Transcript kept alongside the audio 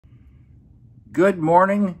Good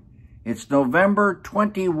morning. It's November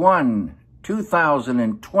 21,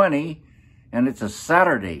 2020, and it's a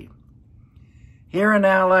Saturday. Here in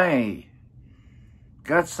LA,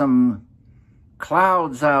 got some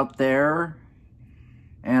clouds out there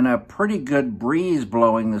and a pretty good breeze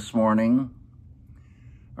blowing this morning.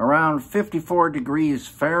 Around 54 degrees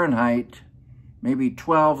Fahrenheit, maybe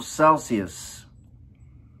 12 Celsius.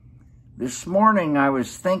 This morning I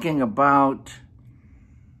was thinking about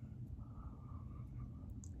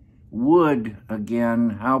wood again,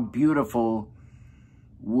 how beautiful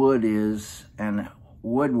wood is and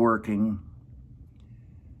woodworking.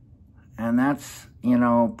 And that's,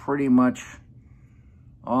 pretty much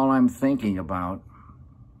all I'm thinking about.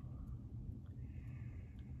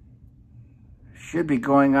 Should be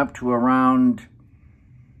going up to around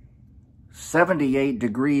 78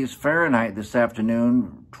 degrees Fahrenheit this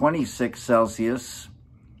afternoon, 26 Celsius.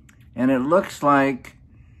 And it looks like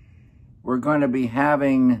we're going to be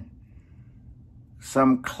having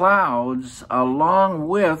some clouds along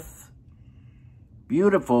with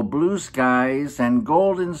beautiful blue skies and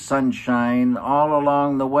golden sunshine all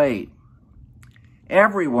along the way.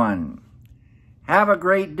 Everyone, have a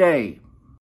great day.